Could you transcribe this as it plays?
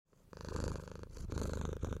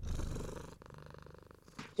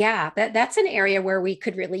Yeah, that's an area where we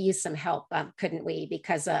could really use some help, couldn't we?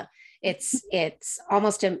 Because it's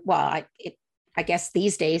almost I guess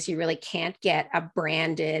these days you really can't get a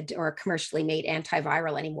branded or a commercially made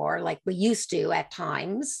antiviral anymore, like we used to at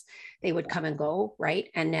times. They would come and go, right?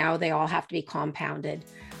 And now they all have to be compounded.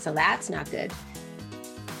 So that's not good.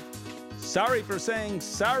 Sorry for Saying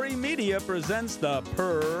Sorry Media presents the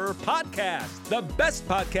Purr Podcast, the best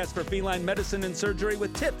podcast for feline medicine and surgery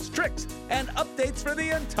with tips, tricks, and updates for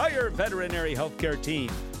the entire veterinary healthcare team.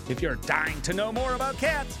 If you're dying to know more about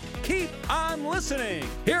cats, keep on listening.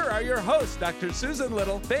 Here are your hosts, Dr. Susan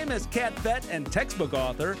Little, famous cat vet and textbook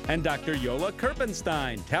author, and Dr. Yola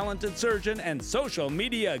Kerpenstein, talented surgeon and social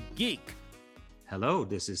media geek. Hello,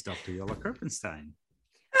 this is Dr. Yola Kerpenstein.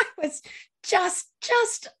 I was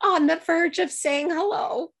just on the verge of saying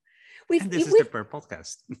hello. This is the Purr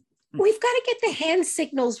Podcast. We've got to get the hand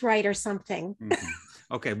signals right or something. Mm-hmm.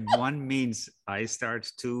 Okay, one means I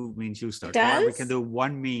start, two means you start. Does? Or we can do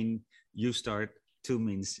one mean you start, two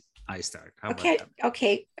means I start. How about that?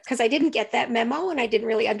 Okay, because I didn't get that memo and I didn't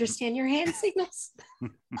really understand your hand signals.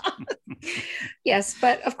 Yes,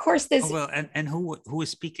 but of course this. Oh, well, and who is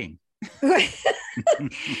speaking? So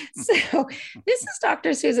this is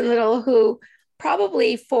Dr. Susan Little, who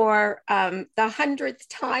probably for the 100th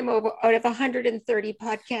time out of 130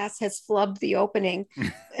 podcasts has flubbed the opening.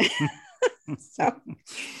 So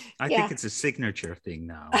I think it's a signature thing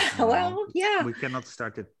now. Well, yeah. We cannot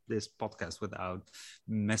start this podcast without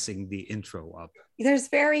messing the intro up. There's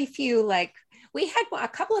very few, like we had a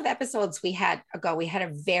couple of episodes we had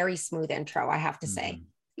a very smooth intro, I have to say. Mm-hmm.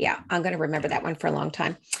 Yeah, I'm going to remember that one for a long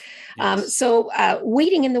time. Yes. So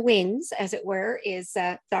waiting in the wings, as it were, is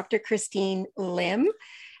Dr. Christine Lim,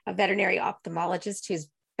 a veterinary ophthalmologist who's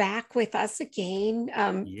back with us again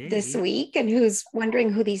this week and who's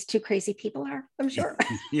wondering who these two crazy people are, I'm sure.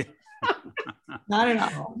 Yeah. Not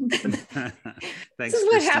at all. Thanks, This is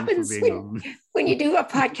what happens when you do a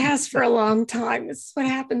podcast for a long time. This is what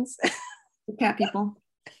happens. Cat people.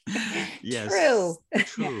 Yes,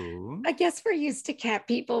 true. I guess we're used to cat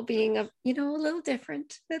people being a little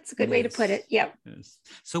different. That's a good way to put it. Yep. Yes.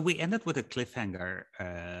 So we ended with a cliffhanger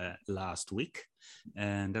last week,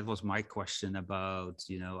 and that was my question about,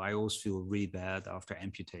 I always feel really bad after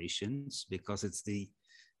amputations because it's the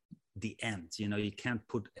end. You can't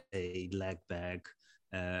put a leg back.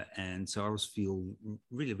 And so I always feel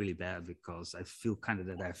really, really bad because I feel kind of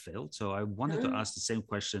that I failed. So I wanted to ask the same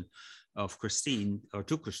question of Christine, or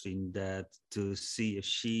to Christine, that to see if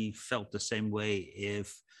she felt the same way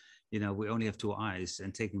if, we only have two eyes,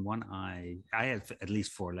 and taking one eye, I have at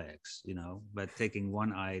least four legs, but taking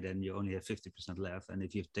one eye, then you only have 50% left. And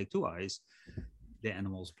if you take two eyes, the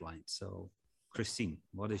animal's blind. So Christine,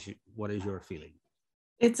 what is your feeling?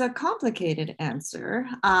 It's a complicated answer.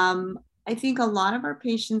 I think a lot of our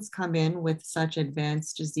patients come in with such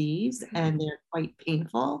advanced disease and they're quite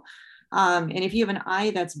painful. And if you have an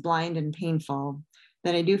eye that's blind and painful,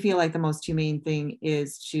 then I do feel like the most humane thing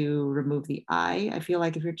is to remove the eye. I feel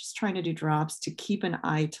like if you're just trying to do drops to keep an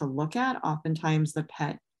eye to look at, oftentimes the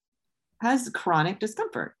pet has chronic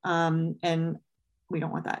discomfort. And we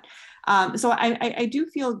don't want that. So I do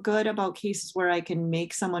feel good about cases where I can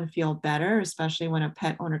make someone feel better, especially when a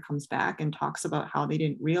pet owner comes back and talks about how they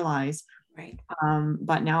didn't realize. Right.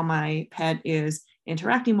 But now my pet is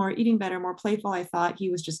interacting more, eating better, more playful. I thought he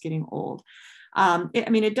was just getting old.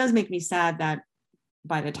 It does make me sad that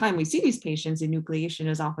by the time we see these patients, enucleation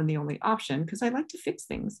is often the only option because I like to fix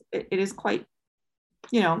things. It is quite,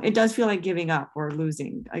 it does feel like giving up or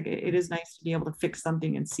losing. Like it is nice to be able to fix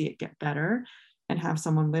something and see it get better and have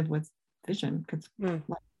someone live with vision because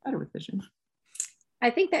better with vision. I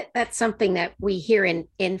think that's something that we hear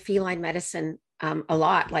in feline medicine a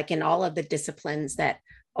lot, like in all of the disciplines, that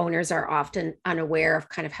owners are often unaware of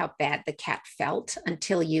kind of how bad the cat felt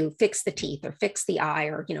until you fix the teeth or fix the eye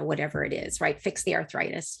or, whatever it is, right? Fix the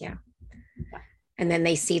arthritis. Yeah. And then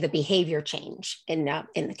they see the behavior change in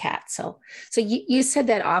the cat. So you said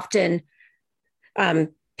that often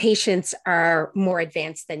patients are more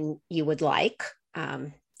advanced than you would like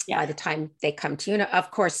by the time they come to you. And of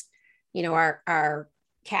course, our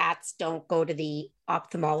cats don't go to the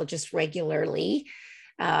ophthalmologist regularly.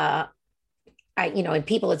 In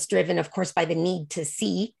people, it's driven, of course, by the need to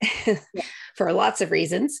see for lots of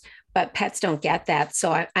reasons, but pets don't get that.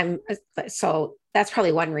 So so that's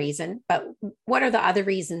probably one reason. But what are the other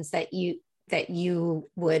reasons that you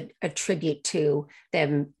would attribute to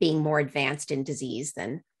them being more advanced in disease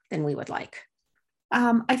than we would like?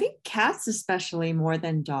 I think cats, especially more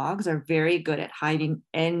than dogs, are very good at hiding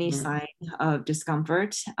any sign of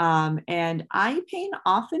discomfort. And eye pain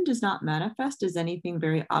often does not manifest as anything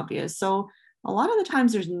very obvious. So A lot of the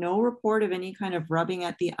times there's no report of any kind of rubbing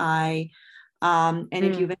at the eye. And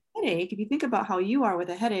if you have a headache, if you think about how you are with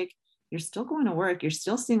a headache, you're still going to work, you're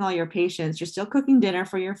still seeing all your patients, you're still cooking dinner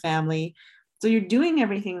for your family. So you're doing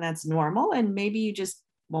everything that's normal, and maybe you just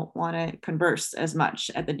won't want to converse as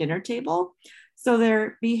much at the dinner table. So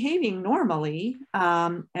they're behaving normally,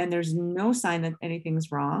 and there's no sign that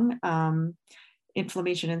anything's wrong.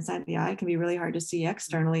 Inflammation inside the eye can be really hard to see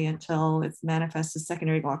externally until it's manifests as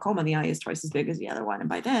secondary glaucoma. The eye is twice as big as the other one, and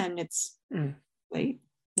by then it's late.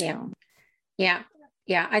 Yeah. So. Yeah.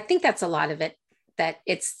 I think that's a lot of it, that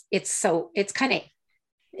it's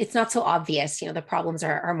not so obvious. The problems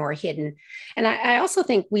are more hidden. And I also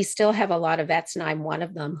think we still have a lot of vets, and I'm one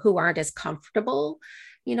of them, who aren't as comfortable,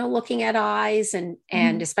 looking at eyes and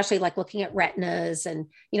especially like looking at retinas, and,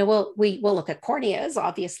 we'll look at corneas,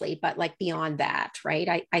 obviously, but like beyond that,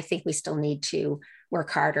 right? I think we still need to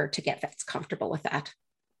work harder to get vets comfortable with that.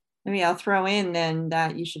 Maybe I'll throw in then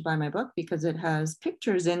that you should buy my book, because it has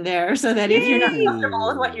pictures in there, so that if you're not comfortable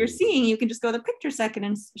with what you're seeing, you can just go to the picture section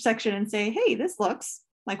and say, hey, this looks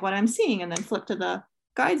like what I'm seeing, and then flip to the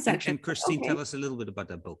guide section. And Christine, tell us a little bit about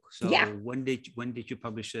that book. So when did you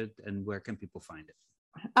publish it, and where can people find it?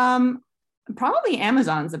 Probably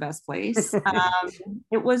Amazon's the best place.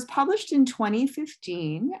 It was published in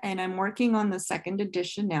 2015, and I'm working on the second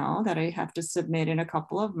edition now that I have to submit in a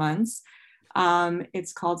couple of months.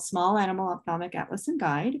 It's called Small Animal Ophthalmic Atlas and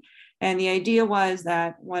Guide. And the idea was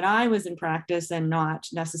that when I was in practice and not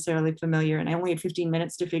necessarily familiar, and I only had 15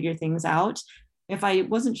 minutes to figure things out, if I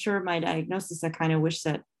wasn't sure of my diagnosis, I kind of wish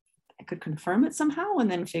that I could confirm it somehow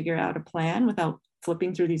and then figure out a plan without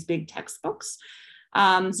flipping through these big textbooks.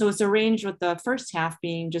 So it's arranged with the first half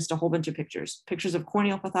being just a whole bunch of pictures of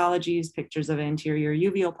corneal pathologies, pictures of anterior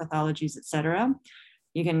uveal pathologies, etc.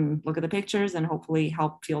 You can look at the pictures and hopefully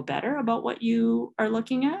help feel better about what you are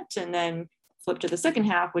looking at, and then flip to the second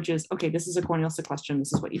half, which is, okay, this is a corneal sequestration.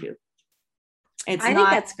 This is what you do. I think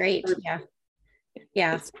that's great.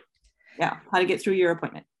 Yeah. How to get through your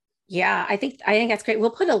appointment. Yeah, I think that's great.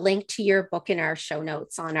 We'll put a link to your book in our show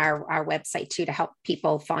notes on our website too, to help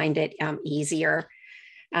people find it easier.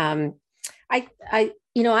 Yola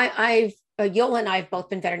and I have both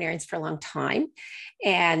been veterinarians for a long time,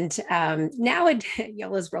 and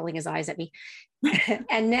Yola's rolling his eyes at me.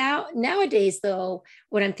 And nowadays, though,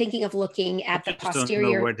 when I'm thinking of looking at the posterior,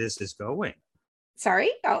 don't know where this is going. Sorry.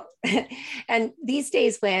 Oh, and these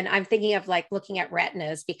days when I'm thinking of like looking at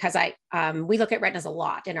retinas, because we look at retinas a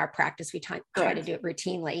lot in our practice, we try to do it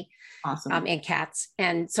routinely. Awesome. In cats.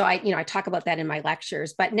 And so I talk about that in my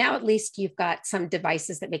lectures, but now at least you've got some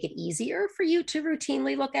devices that make it easier for you to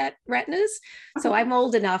routinely look at retinas. Okay. So I'm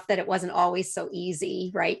old enough that it wasn't always so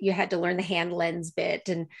easy, right? You had to learn the hand lens bit,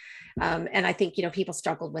 and I think, people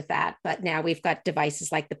struggled with that, but now we've got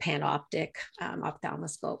devices like the Panoptic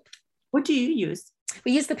ophthalmoscope. What do you use?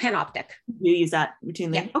 We use the Panoptic. You use that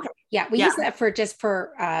routinely? Yeah. Okay. Yeah, we use that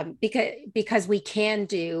because we can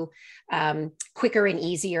do quicker and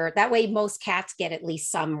easier. That way, most cats get at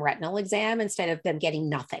least some retinal exam instead of them getting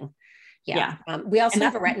nothing. Yeah. We also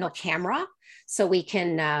have a retinal camera, so we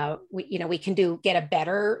can get a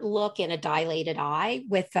better look in a dilated eye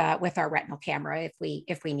with our retinal camera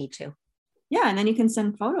if we need to. Yeah, and then you can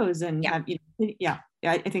send photos and have,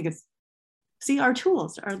 I think it's. See, our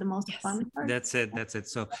tools are the most fun part. That's it.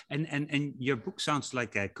 So, and your book sounds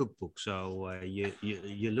like a cookbook. So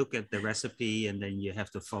you look at the recipe, and then you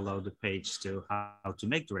have to follow the page to how to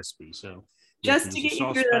make the recipe. So just to get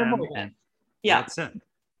you through that appointment. Yeah, that's it.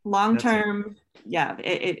 Long term,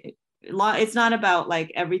 it's not about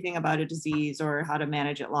like everything about a disease or how to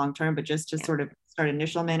manage it long term, but just to sort of start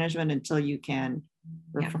initial management until you can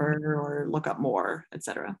refer or look up more,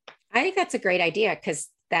 etc. I think that's a great idea, because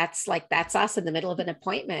that's us in the middle of an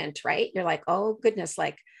appointment, right? You're like, oh goodness,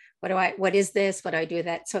 like, what is this? What do I do with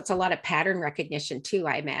that? So it's a lot of pattern recognition too,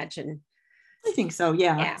 I imagine. I think so.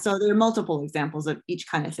 Yeah. So there are multiple examples of each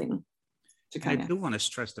kind of thing. I do want to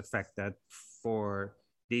stress the fact that for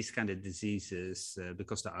these kind of diseases,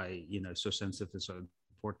 because the eye, is so sensitive and so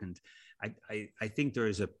important, I think there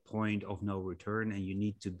is a point of no return, and you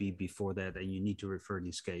need to be before that, and you need to refer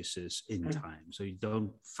these cases in time. So you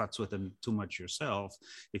don't futz with them too much yourself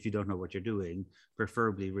if you don't know what you're doing,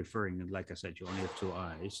 preferably referring them. Like I said, you only have two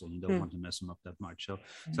eyes, and you don't want to mess them up that much.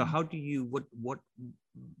 So how do you,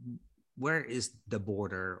 where is the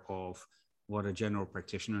border of what a general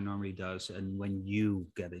practitioner normally does and when you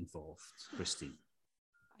get involved, Christine?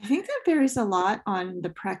 I think that varies a lot on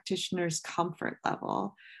the practitioner's comfort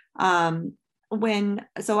level. I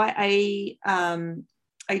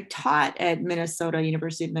I taught at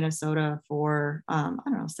University of Minnesota for, I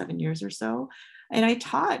don't know, 7 years or so. And I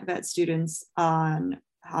taught vet students on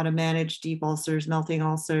how to manage deep ulcers, melting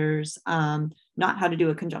ulcers, not how to do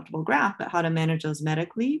a conjunctival graft, but how to manage those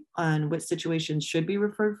medically, on what situations should be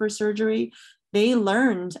referred for surgery. They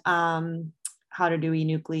learned how to do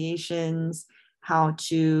enucleations, how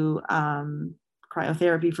to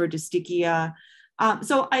cryotherapy for dystichia.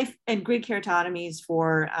 And grid keratotomies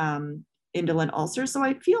for indolent ulcers. So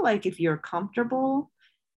I feel like if you're comfortable,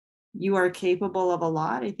 you are capable of a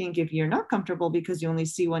lot. I think if you're not comfortable because you only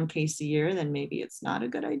see one case a year, then maybe it's not a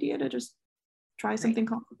good idea to just try something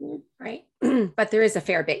complicated. Right. But there is a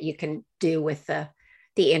fair bit you can do with the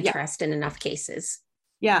interest in enough cases.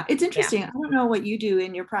 Yeah, it's interesting. I don't know what you do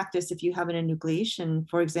in your practice if you have an enucleation.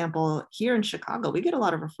 For example, here in Chicago, we get a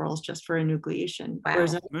lot of referrals just for enucleation,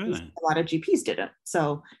 whereas a lot of GPs didn't.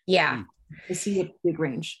 So yeah, I see a big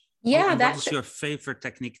range. Yeah, what was your favorite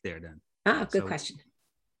technique there then? Good question.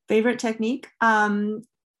 Favorite technique?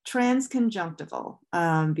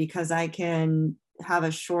 Transconjunctival, because I can have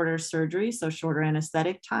a shorter surgery, so shorter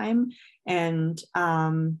anesthetic time, and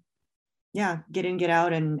get in, get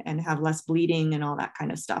out, and have less bleeding and all that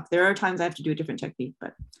kind of stuff. There are times I have to do a different technique,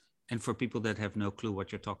 but. And for people that have no clue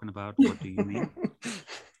what you're talking about, what do you mean?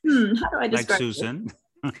 How do I describe like Susan?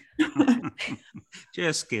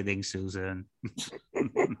 Just kidding, Susan.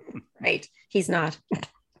 Right. He's not.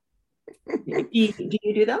 Do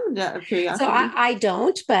you do them? So I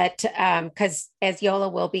don't, but because as Yola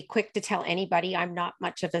will be quick to tell anybody, I'm not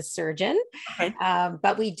much of a surgeon. Okay.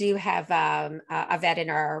 But we do have a vet in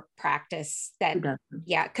our practice that,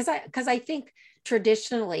 because I think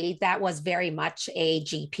traditionally that was very much a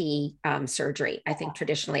GP surgery. I think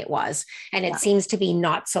traditionally it was, and it seems to be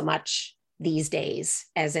not so much these days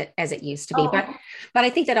as it used to be. But I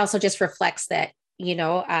think that also just reflects that,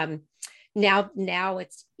 now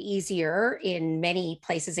it's easier in many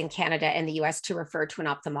places in Canada and the US to refer to an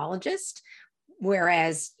ophthalmologist,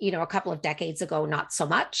 whereas, a couple of decades ago, not so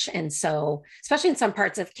much. And so, especially in some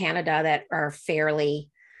parts of Canada that are fairly,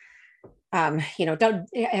 don't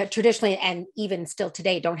traditionally, and even still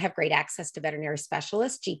today, don't have great access to veterinary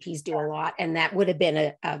specialists. GPs do a lot. And that would have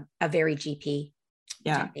been a very GP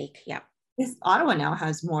technique. Yeah. Ottawa now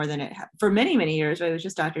has more than it had for many, many years, right? It was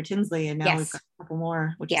just Dr. Tinsley, and now we've got a couple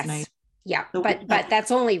more, which is nice. Yeah, but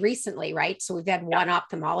that's only recently, right? So we've had one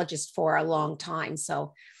ophthalmologist for a long time.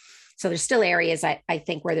 So there's still areas I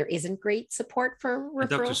think where there isn't great support for referral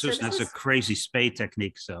Dr. Susan has a crazy spay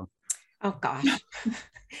technique. So, oh gosh,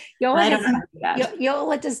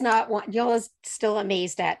 Yola does not want. Yola's still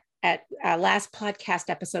amazed at last podcast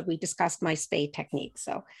episode we discussed my spay technique.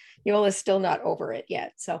 So Yola's still not over it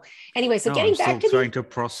yet. So anyway, getting back to trying to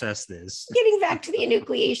process this. Getting back to the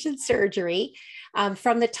enucleation surgery.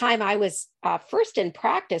 From the time I was first in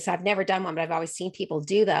practice, I've never done one, but I've always seen people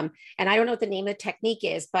do them. And I don't know what the name of the technique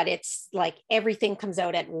is, but it's like everything comes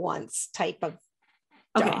out at once type of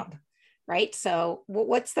job, right? So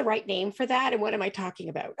what's the right name for that? And what am I talking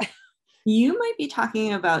about? You might be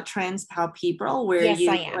talking about transpalpebral, where I am.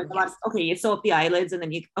 You sew up the eyelids and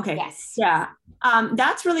then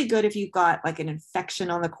that's really good if you've got like an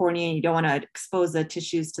infection on the cornea and you don't want to expose the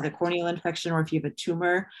tissues to the corneal infection, or if you have a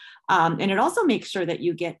tumor. And it also makes sure that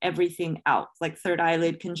you get everything out, like third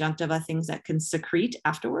eyelid, conjunctiva, things that can secrete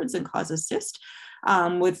afterwards and cause a cyst.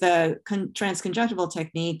 With the transconjunctival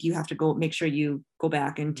technique, you have to make sure you go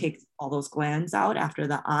back and take all those glands out after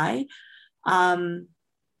the eye.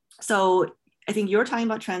 So I think you're talking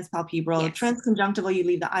about transpalpebral. Yes. Transconjunctival, you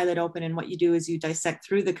leave the eyelid open, and what you do is you dissect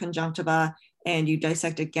through the conjunctiva and you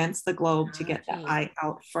dissect against the globe to get the eye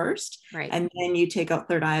out first. Right. And then you take out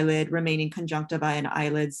third eyelid, remaining conjunctiva and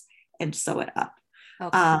eyelids, and sew it up.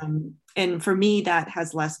 Okay. And for me, that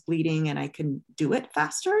has less bleeding and I can do it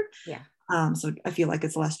faster. Yeah. So I feel like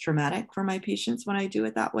it's less traumatic for my patients when I do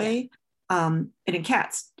it that way. And in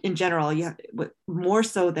cats in general, you have more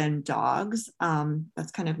so than dogs.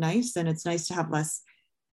 That's kind of nice. And it's nice to have less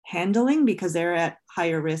handling because they're at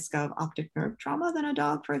higher risk of optic nerve trauma than a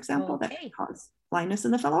dog, for example, that can cause blindness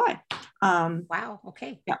in the fellow eye. Wow.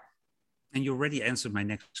 Okay. Yeah. And you already answered my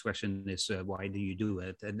next question is why do you do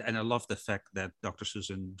it? And I love the fact that Dr.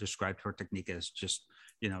 Susan described her technique as just,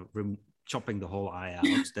 chopping the whole eye out.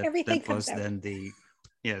 That was then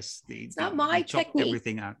it's not my technique.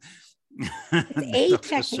 Everything out. It's a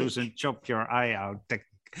technique. Susan, chop your eye out technique.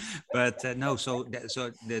 But no, so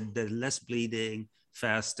the less bleeding,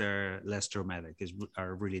 faster, less traumatic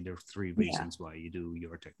are really the three reasons why you do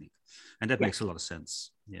your technique. And that makes a lot of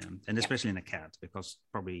sense. Yeah. And especially in a cat, because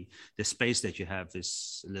probably the space that you have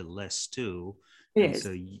is a little less too. And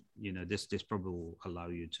so, this probably will allow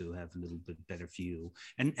you to have a little bit better view.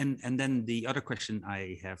 And then the other question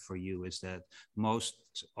I have for you is that most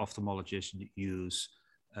ophthalmologists use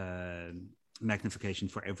magnification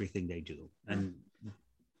for everything they do.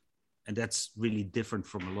 And that's really different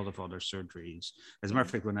from a lot of other surgeries. As a matter of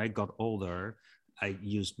fact, when I got older, I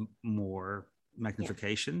used more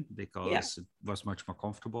magnification because it was much more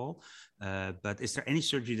comfortable. But is there any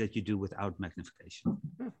surgery that you do without magnification?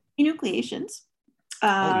 Enucleations.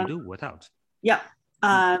 You do without? Yeah.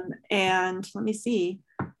 And let me see.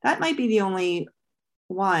 That might be the only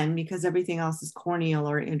one because everything else is corneal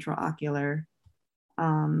or intraocular.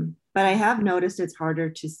 But I have noticed it's harder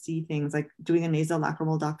to see things like doing a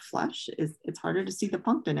nasolacrimal duct flush. It's harder to see the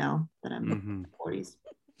puncta now that I'm in the 40s.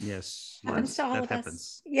 Yes, happens to all that of happens.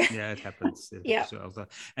 Us. Yeah, it happens. Yeah.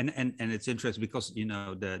 And it's interesting because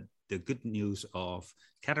the good news of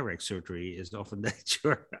cataract surgery is often that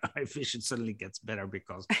your eye vision suddenly gets better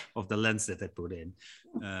because of the lens that they put in.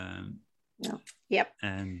 Yep.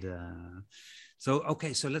 And so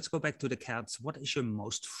let's go back to the cats. What is your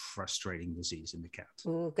most frustrating disease in the cat?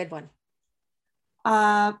 Ooh, good one.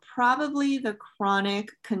 Probably the chronic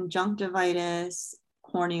conjunctivitis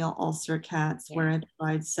corneal ulcer cats, where I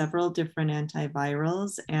tried several different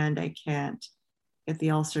antivirals and I can't get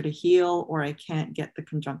the ulcer to heal, or I can't get the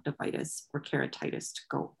conjunctivitis or keratitis to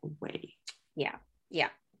go away. Yeah.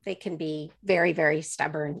 They can be very, very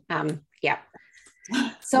stubborn.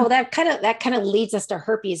 So that kind of leads us to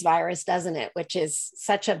herpes virus, doesn't it? Which is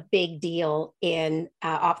such a big deal in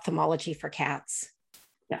ophthalmology for cats.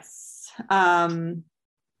 Yes. Where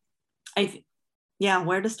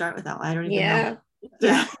to start with that? I don't even know.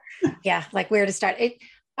 Yeah. Like where to start.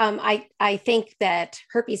 I think that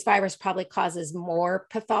herpes virus probably causes more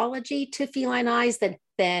pathology to feline eyes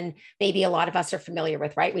than maybe a lot of us are familiar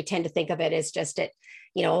with, right? We tend to think of it as just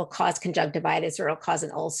it'll cause conjunctivitis or it'll cause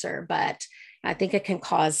an ulcer, but I think it can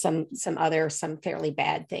cause some fairly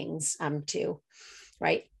bad things too,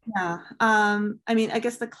 right? Yeah. I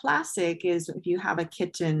guess the classic is if you have a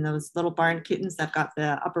kitten, those little barn kittens that got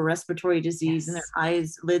the upper respiratory disease and their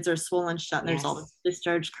lids are swollen shut and there's all this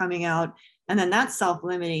discharge coming out. And then that's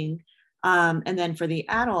self-limiting. And then for the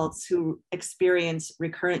adults who experience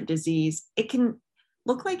recurrent disease, it can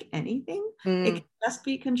look like anything. It can just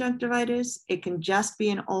be conjunctivitis. It can just be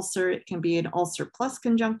an ulcer. It can be an ulcer plus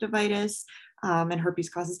conjunctivitis. And herpes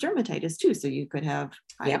causes dermatitis too. So you could have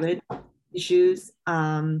eyelid issues.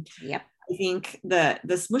 I think the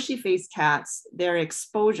smushy face cats, their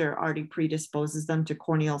exposure already predisposes them to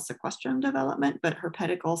corneal sequestrum development, but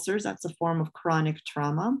herpetic ulcers, that's a form of chronic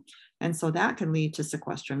trauma. And so that can lead to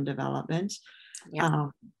sequestrum development.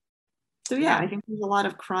 I think there's a lot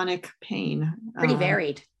of chronic pain. Pretty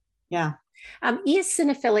varied. Yeah.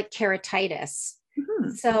 Eosinophilic keratitis.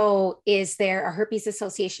 So is there a herpes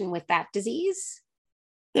association with that disease?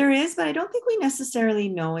 There is, but I don't think we necessarily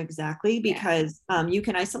know exactly because you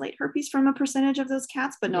can isolate herpes from a percentage of those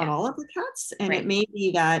cats, but not all of the cats. And it may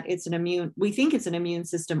be that we think it's an immune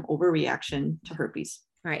system overreaction to herpes.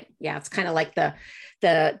 Right. Yeah. It's kind of like the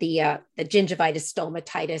gingivitis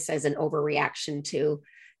stomatitis as an overreaction to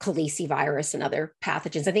calicivirus and other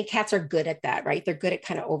pathogens. I think cats are good at that, right? They're good at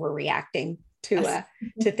kind of overreacting to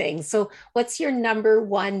things. So what's your number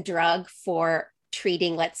one drug for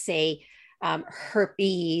treating, let's say,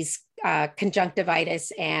 herpes,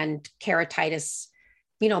 conjunctivitis, and keratitis,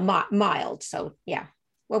 mild? So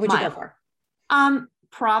what would you go for?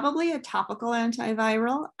 Probably a topical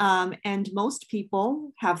antiviral. And most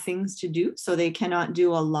people have things to do, so they cannot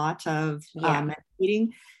do a lot of medicating.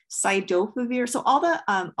 Cidofovir. So all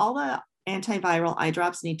the antiviral eye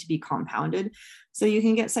drops need to be compounded. So you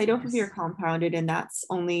can get cidofovir compounded, and that's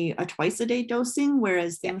only a twice a day dosing,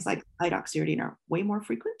 whereas things like idoxuridine are way more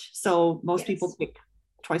frequent. So most people pick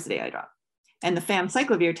twice a day eye drop. And the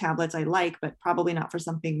famciclovir tablets I like, but probably not for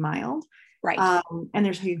something mild. Right. And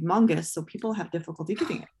there's humongous, so people have difficulty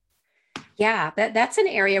giving it. Yeah, that's an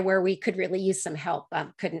area where we could really use some help,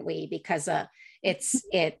 couldn't we? Because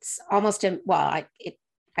it's almost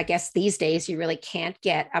I guess these days you really can't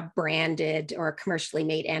get a branded or a commercially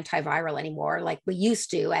made antiviral anymore. Like we used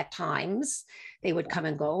to at times, they would come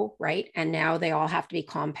and go, right? And now they all have to be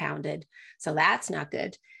compounded. So that's not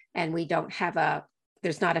good. And we don't have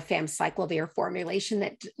there's not a famciclovir formulation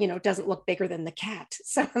that, doesn't look bigger than the cat.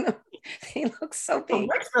 So they look so big. It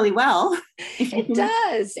works really well.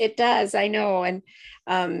 It does. I know. And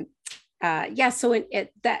Yeah, so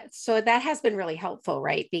that has been really helpful,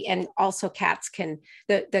 right? And also cats can,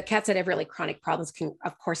 the cats that have really chronic problems can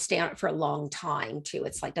of course stay on it for a long time too.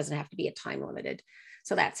 It's like doesn't have to be a time limited,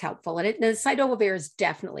 so that's helpful. And the Cytovir is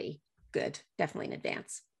definitely good, definitely in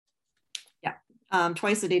advance. Yeah,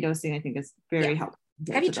 twice a day dosing I think is very helpful.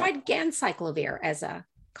 Have you tried Ganciclovir as a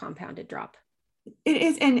compounded drop? It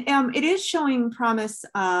is, and it is showing promise.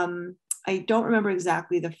 I don't remember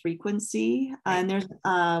exactly the frequency, and there's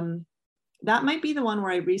that might be the one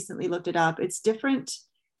where I recently looked it up. It's different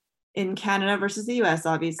in Canada versus the US,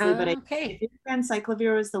 obviously, but I think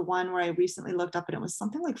Ganciclovir is the one where I recently looked up, and it was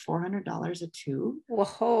something like $400 a tube.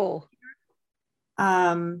 Whoa.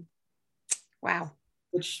 Wow.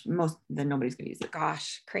 Which then nobody's gonna use it.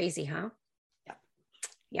 Gosh, crazy, huh? Yeah.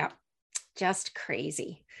 Yep. Just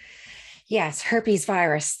crazy. Yes, herpes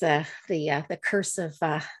virus, the curse of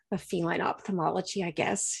feline ophthalmology, I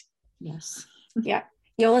guess. Yes. Yeah.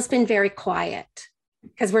 Yola's been very quiet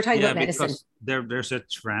because we're talking about medicine. There's a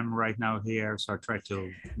tram right now here, so I try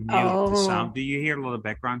to mute the sound. Do you hear a lot of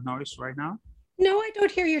background noise right now? No, I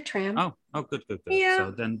don't hear your tram. Oh, good. Yeah.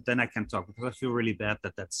 So then I can talk, because I feel really bad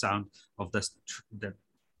that sound of that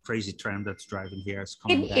crazy tram that's driving here is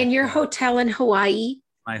coming back. In your hotel in Hawaii.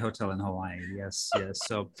 My hotel in Hawaii, yes.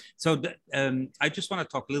 So I just want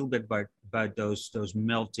to talk a little bit about those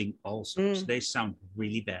melting ulcers. They sound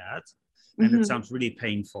really bad, and it sounds really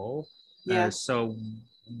painful. Yeah. So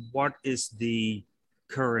what is the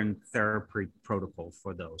current therapy protocol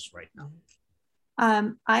for those right now?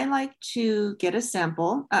 I like to get a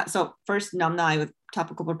sample. So first numb the eye with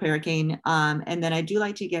topical proparacaine, and then I do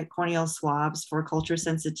like to get corneal swabs for culture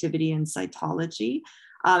sensitivity and cytology.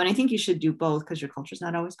 And I think you should do both because your culture is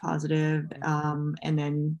not always positive. And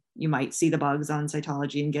then you might see the bugs on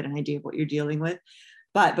cytology and get an idea of what you're dealing with.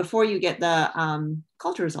 But before you get the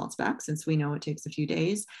culture results back, since we know it takes a few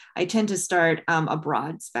days, I tend to start a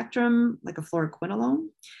broad spectrum, like a fluoroquinolone.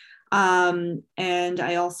 And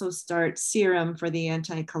I also start serum for the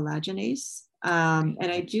anti-collagenase. And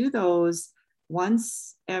I do those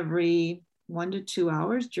once every 1 to 2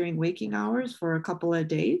 hours during waking hours for a couple of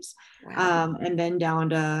days. Wow. And then down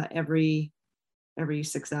to every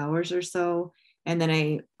 6 hours or so. And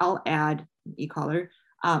then I'll add e-collar.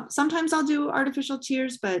 Sometimes I'll do artificial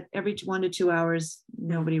tears, but every 1 to 2 hours,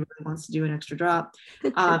 nobody really wants to do an extra drop.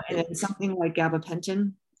 And then something like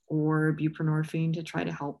gabapentin or buprenorphine to try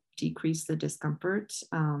to help decrease the discomfort,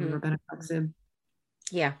 robenacoxib.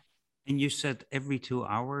 Yeah. And you said every 2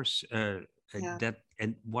 hours.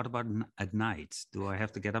 And what about at night? Do I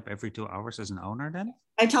have to get up every 2 hours as an owner then?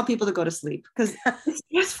 I tell people to go to sleep because it's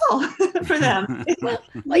stressful for them. Well,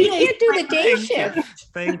 you can't do the day shift.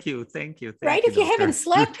 Thank you. Right? If you haven't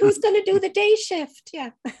slept, who's going to do the day shift? Yeah.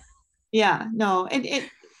 Yeah, no. And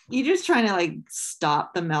you're just trying to like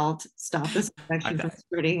stop the melt, stop this infection from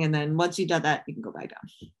spreading. And then once you've done that, you can go back down.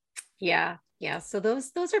 Yeah. So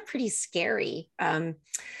those are pretty scary. And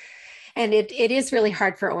it is really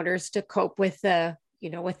hard for owners to cope with the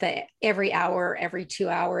every hour, every 2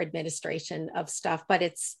 hour administration of stuff. But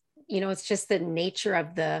it's just the nature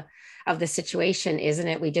of the situation, isn't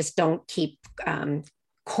it? We just don't keep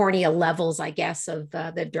cornea levels, I guess, of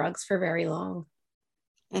the drugs for very long.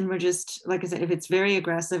 And we're just, like I said, if it's very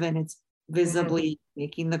aggressive and it's visibly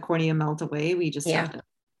making the cornea melt away, we just have to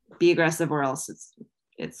be aggressive, or else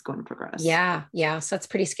it's going to progress. Yeah. So it's a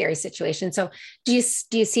pretty scary situation. So do you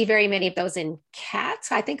see very many of those in cats?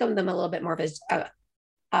 I think of them a little bit more as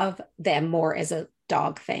a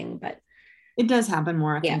dog thing, but it does happen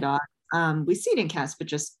more in dogs. We see it in cats, but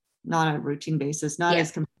just not on a routine basis, not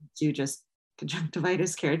as compared to just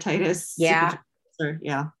conjunctivitis, keratitis. Yeah.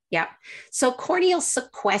 So corneal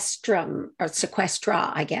sequestrum, or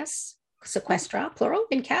sequestra, I guess. Sequestra, plural,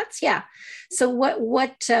 in cats. Yeah. So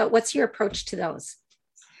what's your approach to those?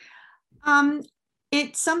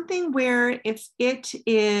 It's something where if it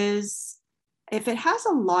has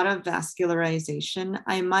a lot of vascularization,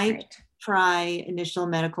 I might try initial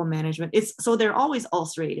medical management. So they're always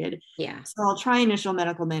ulcerated. Yeah. So I'll try initial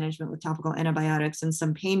medical management with topical antibiotics and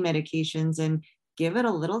some pain medications and give it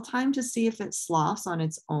a little time to see if it sloughs on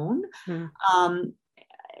its own.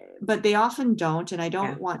 But they often don't, and I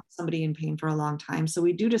don't want somebody in pain for a long time. So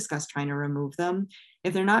we do discuss trying to remove them.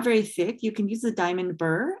 If they're not very thick, you can use the diamond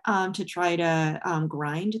burr to try to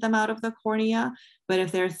grind them out of the cornea. But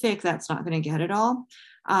if they're thick, that's not going to get it all.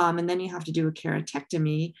 And then you have to do a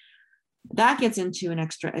keratectomy. That gets into an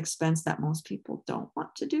extra expense that most people don't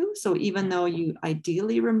want to do. So even though you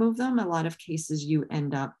ideally remove them, a lot of cases you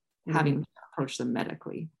end up having to approach them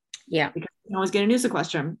medically. Yeah. Because you can always get a new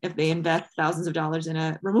sequestrum if they invest thousands of dollars in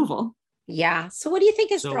a removal. Yeah. So what do you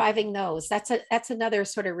think is So driving those? That's another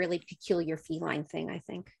sort of really peculiar feline thing, I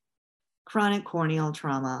think. Chronic corneal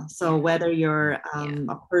trauma. So Yeah. whether you're Yeah.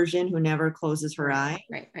 a Persian who never closes her Right,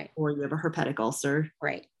 eye, right. or you have a herpetic ulcer.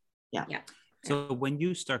 Right. Yeah. Yeah. So when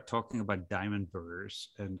you start talking about diamond burrs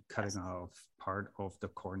and cutting off part of the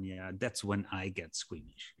cornea, that's when I get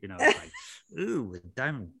squeamish. You know, it's like, ooh, a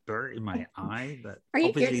diamond burr in my eye. But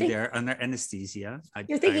obviously they're under anesthesia.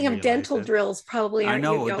 You're thinking of dental that. drills, probably, aren't you?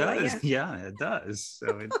 I know it does. Yeah, it does.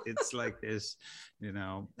 So it's like this, you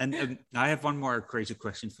know. And I have one more crazy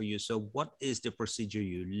question for you. So what is the procedure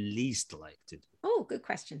you least like to do? Oh, good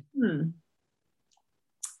question.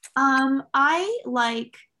 I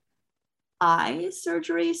like eye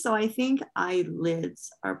surgery. So I think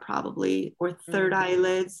eyelids are probably, or third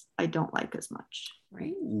eyelids, I don't like as much.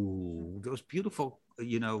 Right. Ooh, those beautiful,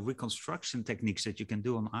 you know, reconstruction techniques that you can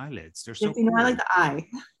do on eyelids. They're so Yes, you know, cool. I like the eye.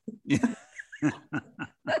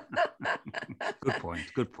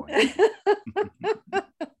 Good point.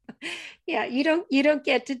 Yeah, you don't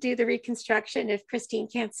get to do the reconstruction if Christine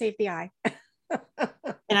can't save the eye.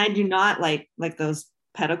 And I do not like those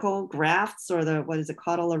pedicle grafts or the, what is it,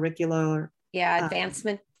 caudal auricular? Yeah,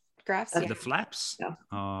 advancement grafts. The flaps. Yeah.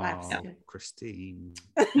 Oh, Flaps, yeah. Christine,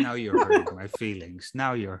 now you're hurting my feelings.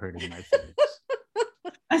 Now you're hurting my feelings.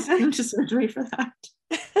 I sent him to surgery for that.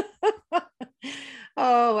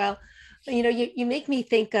 Oh, well, you know, you make me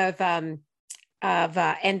think of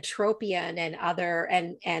entropion and other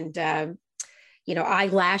and you know,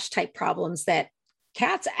 eyelash type problems that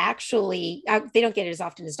cats actually they don't get it as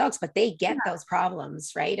often as dogs, but they get those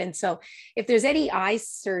problems, right? And so if there's any eye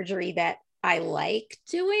surgery that I like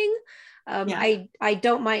doing, I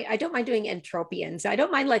don't mind doing entropions. I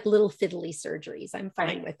don't mind like little fiddly surgeries. I'm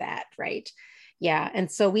fine with that, right? Yeah. And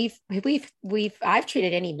so I've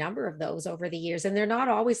treated any number of those over the years, and they're not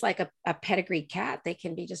always like a pedigreed cat. They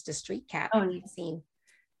can be just a street cat. I've seen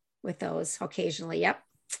with those occasionally. Yep.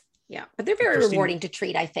 Yeah, but they're very rewarding to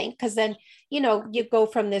treat, I think, because then, you know, you go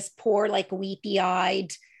from this poor, like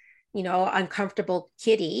weepy-eyed, you know, uncomfortable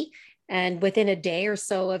kitty, and within a day or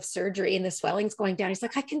so of surgery and the swelling's going down, he's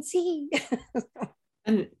like, I can see.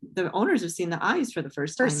 And the owners have seen the eyes for the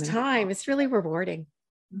first time. It's really rewarding.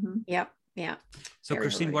 Mm-hmm. Yep. Yeah. So very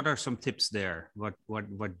Christine, rewarding. What are some tips there? What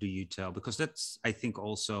do you tell? Because that's, I think,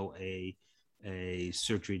 also a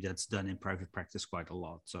surgery that's done in private practice quite a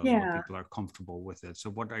lot. So people are comfortable with it.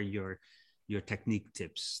 So what are your technique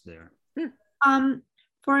tips there?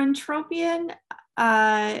 For entropion,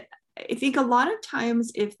 I think a lot of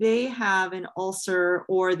times if they have an ulcer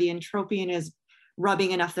or the entropion is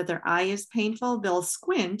rubbing enough that their eye is painful, they'll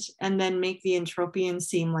squint and then make the entropion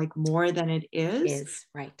seem like more than it is.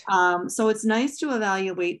 Right. So it's nice to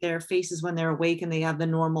evaluate their faces when they're awake and they have the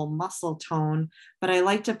normal muscle tone, but I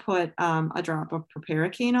like to put a drop of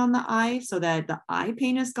proparacaine on the eye so that the eye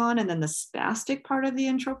pain is gone and then the spastic part of the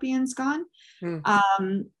entropion's gone.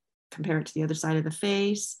 Compare it to the other side of the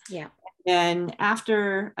face. Yeah. And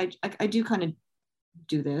after I do kind of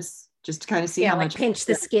do this just to kind of see how much pinch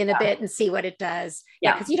the skin a bit and see what it does.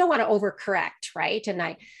 Yeah, because you don't want to overcorrect, right? And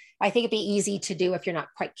I think it'd be easy to do if you're not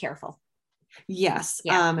quite careful. Yes.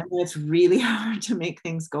 And it's really hard to make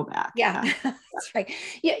things go back. Yeah, that's right.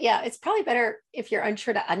 Yeah. It's probably better if you're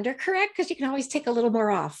unsure to undercorrect, because you can always take a little more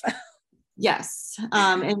off. Yes.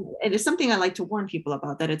 And it is something I like to warn people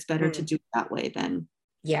about, that it's better to do it that way than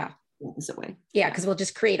the opposite way. Yeah, because we'll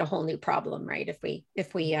just create a whole new problem, right? If we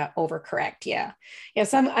overcorrect. Yeah.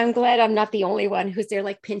 So I'm glad I'm not the only one who's there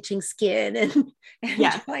like pinching skin and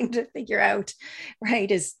trying to figure out, right?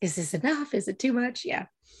 Is this enough? Is it too much? Yeah.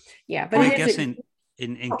 But I guess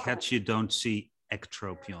in cats you don't see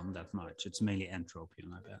ectropion that much. It's mainly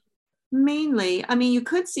entropion, I bet. Mainly, I mean, you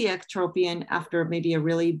could see ectropion after maybe a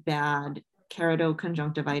really bad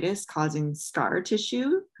keratoconjunctivitis causing scar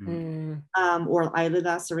tissue, or eyelid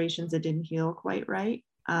lacerations that didn't heal quite right.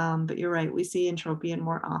 But you're right, we see entropion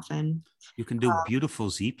more often. You can do beautiful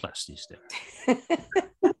Z-plasties there.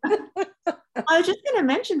 I was just going to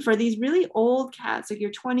mention, for these really old cats, like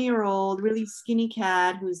your 20-year-old really skinny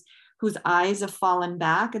cat whose eyes have fallen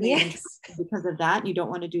back and because of that, you don't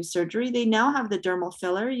want to do surgery, they now have the dermal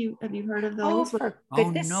filler. Have you heard of those? Oh,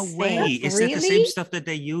 no way. Is that the same stuff that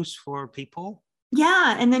they use for people?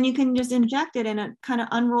 Yeah, and then you can just inject it and it kind of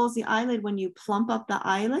unrolls the eyelid when you plump up the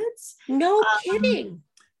eyelids. No kidding.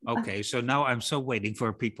 Okay, so now I'm so waiting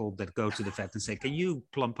for people that go to the vet and say, can you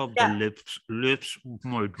plump up the lips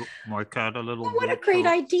my cat a little bit? What a great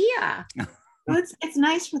idea. Well, it's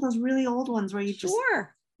nice for those really old ones where you just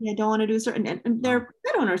don't want to do surgery, and their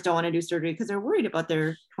pet owners don't want to do surgery because they're worried about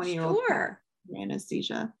their 20-year-old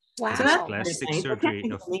anesthesia. Wow. So that's Plastic nice. I surgery can't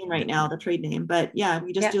think of the name right now, the trade name, but yeah,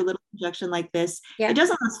 we just do a little injection like this. Yeah. It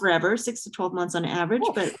doesn't last forever, 6 to 12 months on average,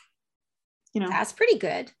 but that's pretty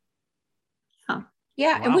good. Yeah.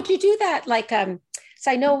 Yeah. Wow. And would you do that? Like, so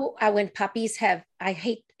I know when puppies have,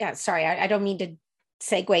 I don't mean to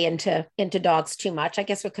segue into dogs too much. I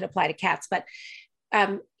guess it could apply to cats, but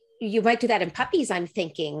you might do that in puppies, I'm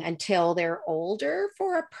thinking, until they're older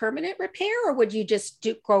for a permanent repair, or would you just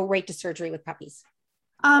go right to surgery with puppies?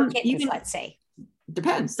 Kittens, let's say.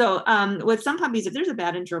 Depends. So with some puppies, if there's a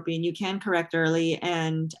bad entropy, you can correct early,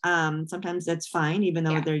 and sometimes that's fine, even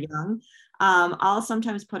though they're young. I'll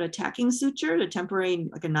sometimes put a tacking suture, a temporary,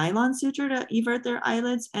 like a nylon suture to evert their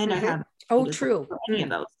eyelids, and I have true. Any of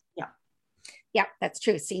those. Yeah, that's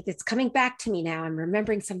true. See, it's coming back to me now. I'm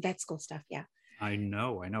remembering some vet school stuff. Yeah. I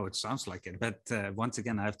know. It sounds like it. But once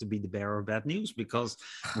again, I have to be the bearer of bad news because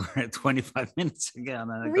we're at 25 minutes again.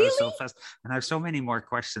 And it goes so fast. And I have so many more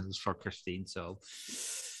questions for Christine. So,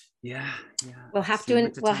 yeah. We'll have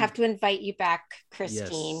to invite you back,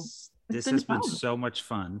 Christine. Yes. This has been so much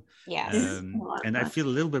fun. Yes. And I feel a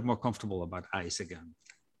little bit more comfortable about eyes again.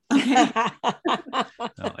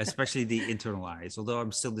 Especially the internal eyes, although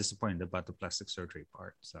I'm still disappointed about the plastic surgery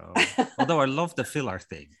part. So although I love the filler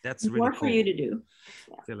thing, that's really more cool for you to do.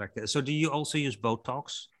 Feel like that. So do you also use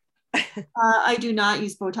Botox? I do not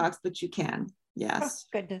use Botox, but you can. Yes. Oh,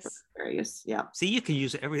 goodness. Various. Yeah. See, you can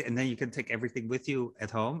use and then you can take everything with you at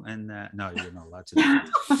home. And no, you're not allowed to do that.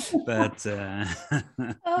 But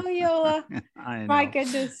oh, Yola, I know. My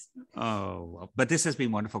goodness. Oh, well, but this has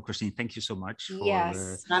been wonderful, Christine. Thank you so much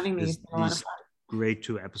for having me. These great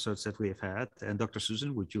 2 episodes that we have had. And Dr.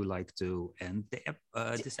 Susan, would you like to end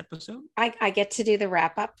this episode? I get to do the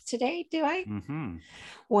wrap up today, do I? Mm-hmm.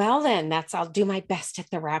 Well, then I'll do my best at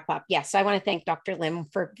the wrap up. Yes. So I want to thank Dr. Lim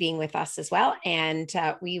for being with us as well. And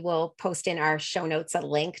we will post in our show notes a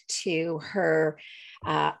link to her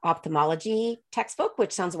ophthalmology textbook,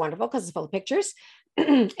 which sounds wonderful because it's full of pictures.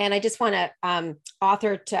 And I just want to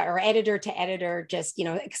editor to editor, just,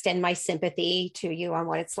 extend my sympathy to you on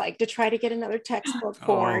what it's like to try to get another textbook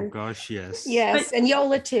born. Oh gosh, yes. Yes. And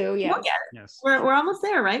Yola too. Yeah. Yes. We're almost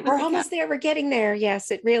there, right? We're almost there. We're getting there.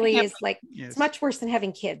 Yes. It really is it's much worse than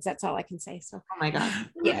having kids. That's all I can say. So, oh my God.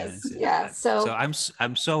 Yes. Yeah. So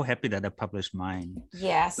I'm so happy that I published mine.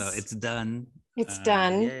 Yes. So it's done. It's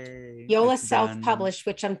done. Yay, Yola self-published,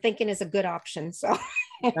 which I'm thinking is a good option. So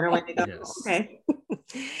better way to go. Yes. Okay.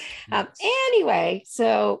 Anyway,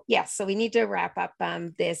 so we need to wrap up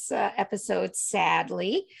this episode,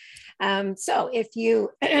 sadly. So if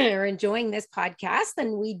you are enjoying this podcast,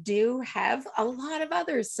 then we do have a lot of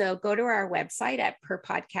others. So go to our website at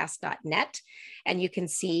perpodcast.net and you can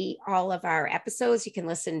see all of our episodes. You can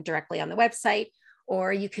listen directly on the website,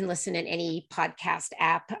 or you can listen in any podcast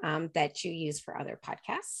app that you use for other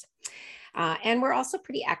podcasts. And we're also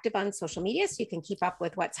pretty active on social media, so you can keep up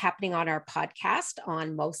with what's happening on our podcast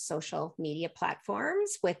on most social media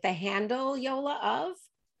platforms with the handle, Yola, of?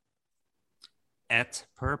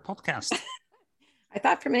 @perpodcast. I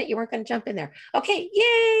thought for a minute you weren't going to jump in there. Okay,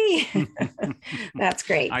 yay! That's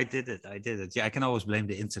great. I did it. Yeah, I can always blame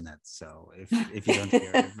the internet. So if you don't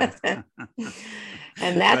hear it. But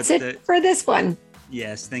and that's it for this one.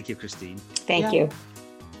 Yes, thank you, Christine. Thank you.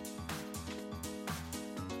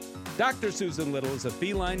 Dr. Susan Little is a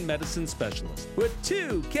feline medicine specialist with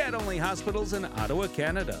 2 cat-only hospitals in Ottawa,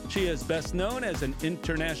 Canada. She is best known as an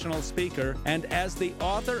international speaker and as the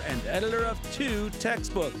author and editor of 2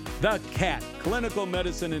 textbooks, The Cat, Clinical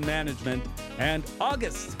Medicine and Management, and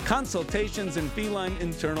August, Consultations in Feline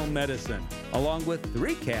Internal Medicine. Along with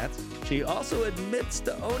 3 cats, she also admits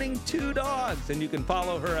to owning 2 dogs, and you can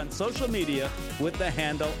follow her on social media with the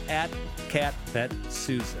handle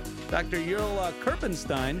 @CatVetSusan. Dr. Yola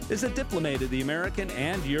Kerpenstein is a diplomate of the American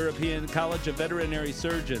and European College of Veterinary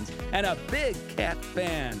Surgeons and a big cat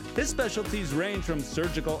fan. His specialties range from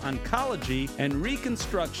surgical oncology and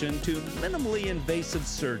reconstruction to minimally invasive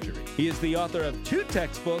surgery. He is the author of 2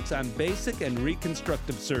 textbooks on basic and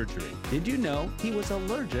reconstructive surgery. Did you know he was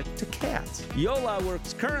allergic to cats? Yola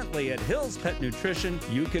works currently at Hills Pet Nutrition.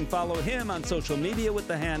 You can follow him on social media with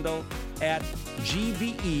the handle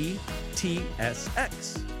 @GVETSX.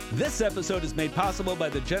 This episode is made possible by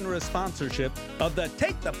the generous sponsorship of the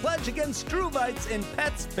Take the Pledge Against Struvites in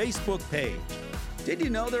Pets Facebook page. Did you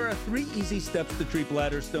know there are 3 easy steps to treat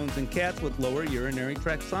bladder stones in cats with lower urinary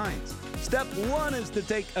tract signs? Step 1 is to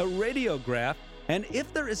take a radiograph, and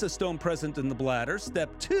if there is a stone present in the bladder, step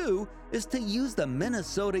 2 is to use the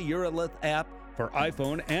Minnesota Urolith app for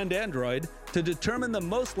iPhone and Android to determine the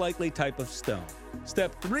most likely type of stone.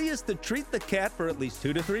 Step 3 is to treat the cat for at least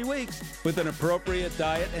 2 to 3 weeks with an appropriate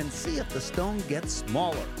diet and see if the stone gets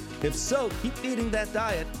smaller. If so, keep feeding that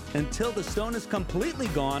diet until the stone is completely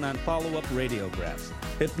gone on follow-up radiographs.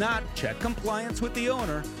 If not, check compliance with the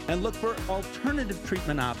owner and look for alternative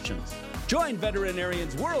treatment options. Join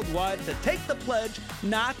veterinarians worldwide to take the pledge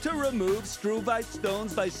not to remove struvite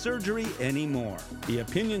stones by surgery anymore. The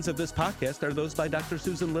opinions of this podcast are those by Dr.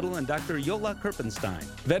 Susan Little and Dr. Yola Kerpenstein.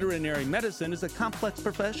 Veterinary medicine is a complex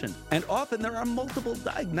profession, and often there are multiple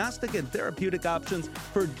diagnostic and therapeutic options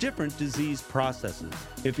for different disease processes.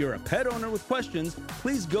 If you're a pet owner with questions,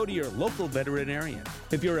 please go to your local veterinarian.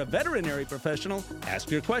 If you're a veterinary professional, ask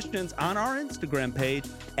your questions on our Instagram page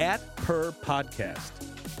 @PerPodcast.